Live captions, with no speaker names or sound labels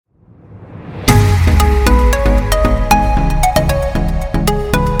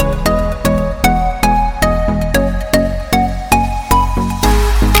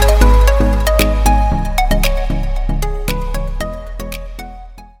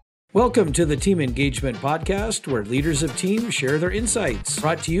Welcome to the Team Engagement Podcast, where leaders of teams share their insights.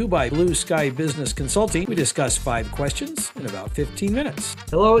 Brought to you by Blue Sky Business Consulting. We discuss 5 questions in about 15 minutes.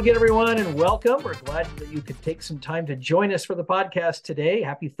 Hello again, everyone, and welcome. We're glad that you could take some time to join us for the podcast today.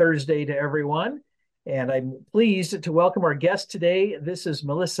 Happy Thursday to everyone. And I'm pleased to welcome our guest today. This is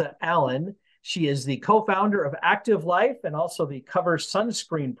Melissa Allen. She is the co-founder of Active Life and also the Cover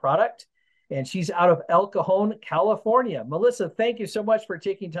Sunscreen product. And she's out of El Cajon, California. Melissa, thank you so much for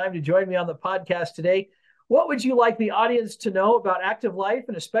taking time to join me on the podcast today. What would you like the audience to know about Active Life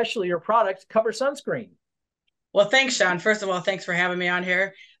and especially your product, Cover Sunscreen? Well, thanks, Sean. First of all, thanks for having me on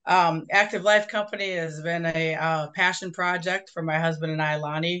here. Active Life Company has been a passion project for my husband and I,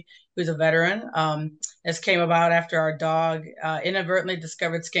 Lonnie, who's a veteran. This came about after our dog inadvertently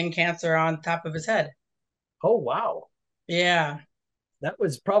discovered skin cancer on top of his head. Oh, wow. Yeah. That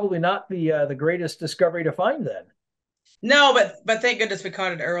was probably not the greatest discovery to find then. No, but thank goodness we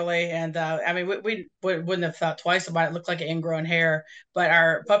caught it early. And I mean, we wouldn't have thought twice about it. It looked like an ingrown hair, but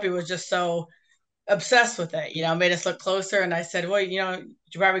our puppy was just so obsessed with it, made us look closer. And I said, well, you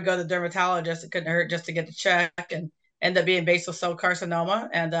probably go to the dermatologist. It couldn't hurt just to get the check, and end up being basal cell carcinoma.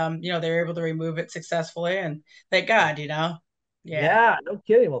 And, they were able to remove it successfully. And thank God, Yeah, no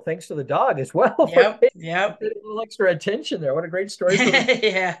kidding. Well, thanks to the dog as well. Yep. A little extra attention there. What a great story.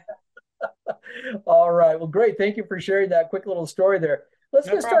 Yeah. All right. Well, great. Thank you for sharing that quick little story there. Let's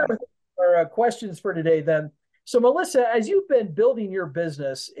No get started problem. with our questions for today then. So, Melissa, as you've been building your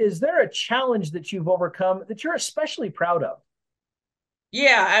business, is there a challenge that you've overcome that you're especially proud of?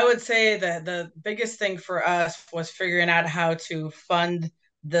 Yeah, I would say that the biggest thing for us was figuring out how to fund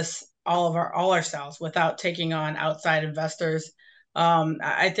this all ourselves without taking on outside investors.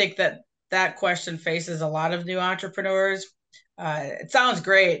 I think that question faces a lot of new entrepreneurs. It sounds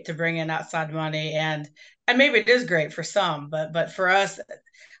great to bring in outside money, and maybe it is great for some, but for us,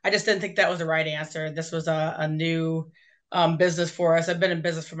 I just didn't think that was the right answer. This was a new business for us. I've been in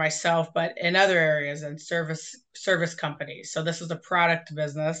business for myself, but in other areas and service companies. So this was a product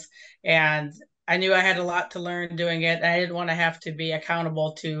business, and I knew I had a lot to learn doing it. And I didn't want to have to be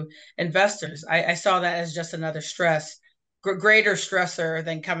accountable to investors. I saw that as just another greater stressor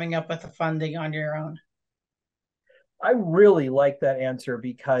than coming up with the funding on your own. I really like that answer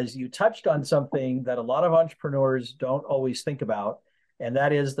because you touched on something that a lot of entrepreneurs don't always think about. And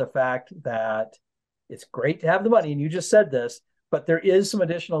that is the fact that it's great to have the money. And you just said this, but there is some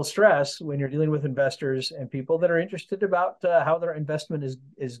additional stress when you're dealing with investors and people that are interested about how their investment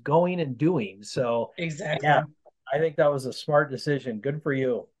is going and doing. So, Exactly. yeah, I think that was a smart decision. Good for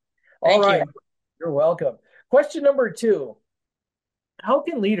you. All Thank right. you. You're welcome. Question number 2. How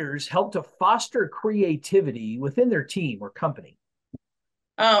can leaders help to foster creativity within their team or company?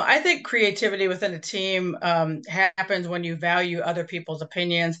 I think creativity within a team happens when you value other people's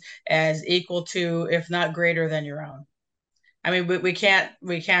opinions as equal to, if not greater than your own. I mean, we can't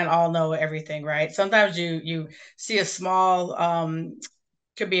all know everything, right? Sometimes you see a small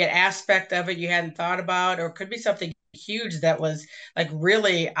could be an aspect of it you hadn't thought about, or it could be something huge that was like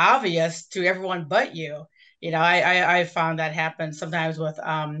really obvious to everyone but you. I found that happen sometimes with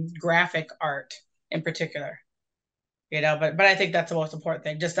graphic art in particular. But I think that's the most important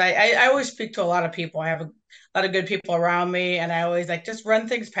thing. Just I always speak to a lot of people. I have a lot of good people around me, and I always like just run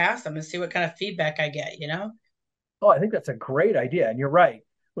things past them and see what kind of feedback I get. Oh, I think that's a great idea. And you're right.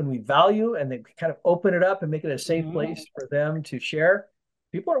 When we value and they kind of open it up and make it a safe Hmm. place for them to share,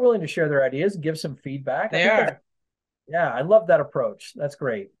 people are willing to share their ideas and give some feedback. I They think that's, are. yeah, I love that approach. That's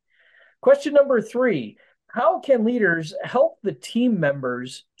great. Question number 3. How can leaders help the team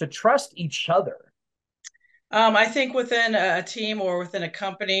members to trust each other? I think within a team or within a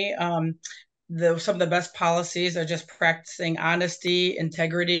company, some of the best policies are just practicing honesty,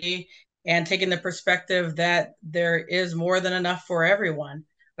 integrity, and taking the perspective that there is more than enough for everyone.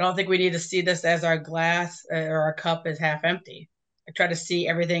 I don't think we need to see this as our glass or our cup is half empty. I try to see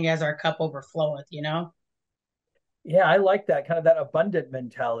everything as our cup overfloweth. Yeah, I like that kind of that abundant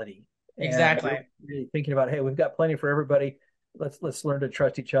mentality and Exactly. really thinking about, hey, we've got plenty for everybody. Let's learn to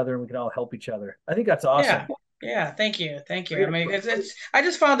trust each other and we can all help each other. I think that's awesome. Yeah. Yeah. Thank you. Thank you. Great I mean, approach. I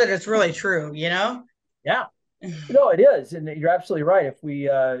just found that it's really true. Yeah. No, it is, and you're absolutely right. If we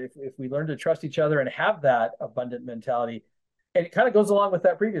learn to trust each other and have that abundant mentality, and it kind of goes along with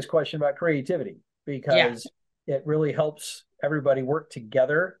that previous question about creativity Yeah. because it really helps everybody work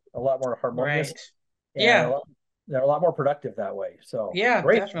together a lot more harmonious Right. and Yeah. they're a lot more productive that way. So Yeah,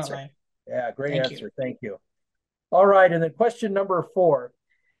 great answer. definitely. Yeah, great Thank you. answer. Thank you. All right, and then question number 4.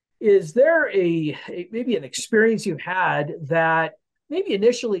 Is there maybe an experience you've had that maybe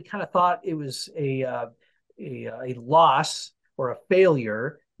initially kind of thought it was a loss or a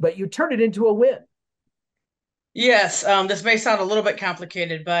failure, but you turn it into a win. Yes, this may sound a little bit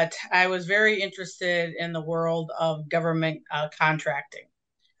complicated, but I was very interested in the world of government contracting.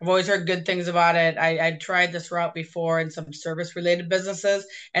 I've always heard good things about it. I tried this route before in some service related businesses,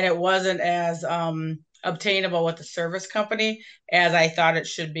 and it wasn't as obtainable with the service company as I thought it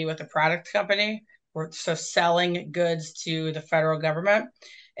should be with the product company. We're so selling goods to the federal government.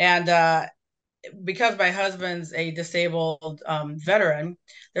 And because my husband's a disabled veteran,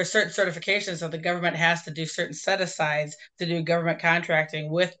 there's certain certifications that the government has to do certain set asides to do government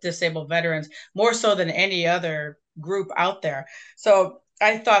contracting with disabled veterans, more so than any other group out there. So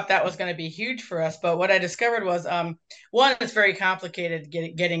I thought that was going to be huge for us. But what I discovered was one, it's very complicated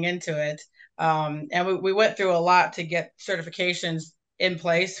getting into it. And we went through a lot to get certifications in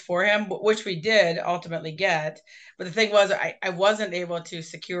place for him, which we did ultimately get. But the thing was, I wasn't able to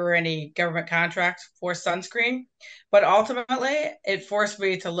secure any government contracts for sunscreen. But ultimately, it forced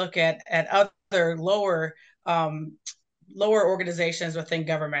me to look at other lower organizations within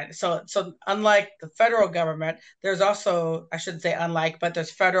government. So unlike the federal government, there's also, I shouldn't say unlike, but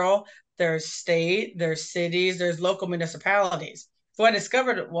there's federal, there's state, there's cities, there's local municipalities. So what I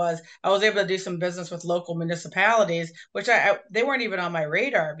discovered was I was able to do some business with local municipalities, which they weren't even on my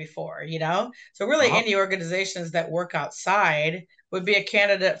radar before, you know? So really any organizations that work outside would be a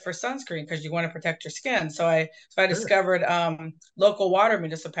candidate for sunscreen because you want to protect your skin. So I discovered local water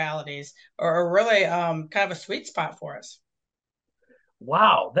municipalities are really kind of a sweet spot for us.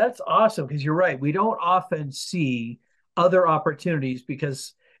 Wow, that's awesome because you're right. We don't often see other opportunities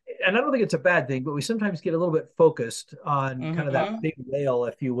because, and I don't think it's a bad thing, but we sometimes get a little bit focused on kind of that big whale,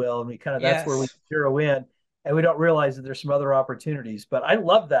 if you will, and we kind of that's where we zero in, and we don't realize that there's some other opportunities. But I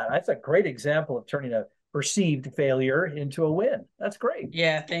love that. That's a great example of turning a perceived failure into a win. That's great.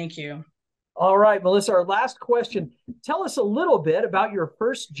 Yeah, thank you. All right, Melissa, our last question. Tell us a little bit about your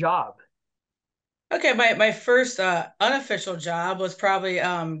first job. Okay, my first unofficial job was probably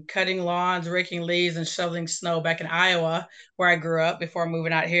cutting lawns, raking leaves, and shoveling snow back in Iowa, where I grew up before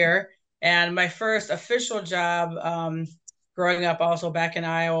moving out here. And my first official job growing up also back in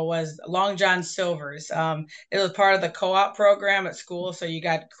Iowa was Long John Silver's. It was part of the co-op program at school, so you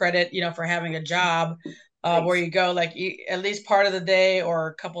got credit, for having a job where you go like at least part of the day or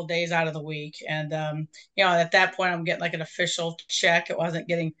a couple of days out of the week. And at that point, I'm getting like an official check. It wasn't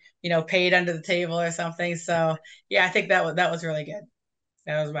getting paid under the table or something. So yeah, I think that was really good.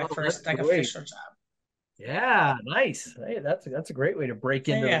 That was my first official job. Yeah, nice. Hey, that's a great way to break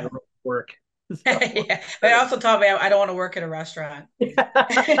into the work. Yeah. It also taught me I don't want to work at a restaurant.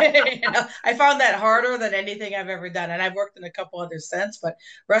 I found that harder than anything I've ever done. And I've worked in a couple others since, but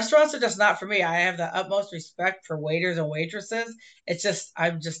restaurants are just not for me. I have the utmost respect for waiters and waitresses.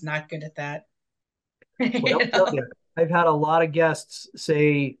 I'm just not good at that. Well, I've had a lot of guests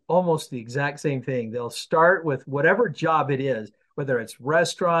say almost the exact same thing. They'll start with whatever job it is, whether it's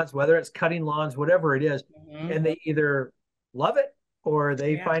restaurants, whether it's cutting lawns, whatever it is, and they either love it or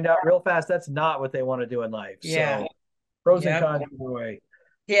they find out real fast that's not what they want to do in life. Yeah. So pros and cons either way.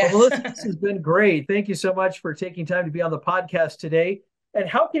 Yes. Well, Melissa, this has been great. Thank you so much for taking time to be on the podcast today. And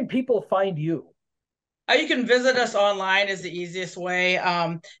how can people find you? You can visit us online is the easiest way.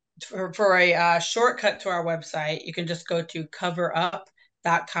 For a shortcut to our website, you can just go to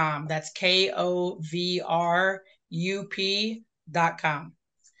coverup.com. That's KOVRUP.com.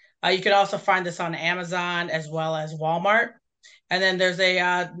 You can also find us on Amazon as well as Walmart. And then there's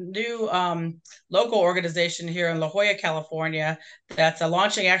a new local organization here in La Jolla, California, that's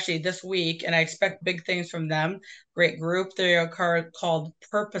launching actually this week, and I expect big things from them. Great group. They are called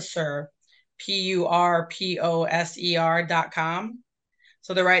Purposer, PURPOSER.com.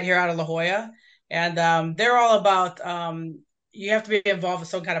 So they're right here out of La Jolla, and they're all about you have to be involved with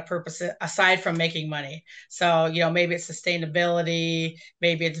some kind of purpose aside from making money. So, maybe it's sustainability,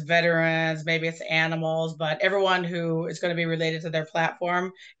 maybe it's veterans, maybe it's animals, but everyone who is going to be related to their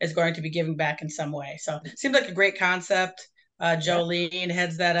platform is going to be giving back in some way. So it seems like a great concept. Jolene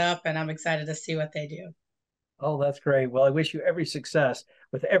heads that up, and I'm excited to see what they do. Oh, that's great. Well, I wish you every success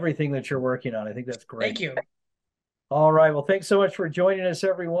with everything that you're working on. I think that's great. Thank you. All right. Well, thanks so much for joining us,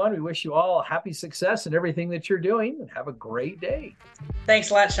 everyone. We wish you all happy success in everything that you're doing, and have a great day. Thanks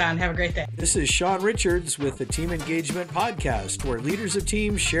a lot, Sean. Have a great day. This is Sean Richards with the Team Engagement Podcast, where leaders of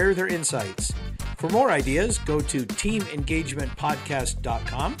teams share their insights. For more ideas, go to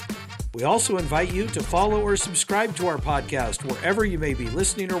teamengagementpodcast.com. We also invite you to follow or subscribe to our podcast wherever you may be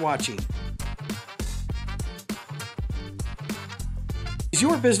listening or watching. Is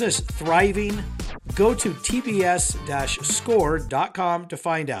your business thriving? Go to tbs-score.com to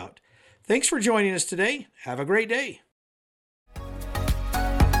find out. Thanks for joining us today. Have a great day.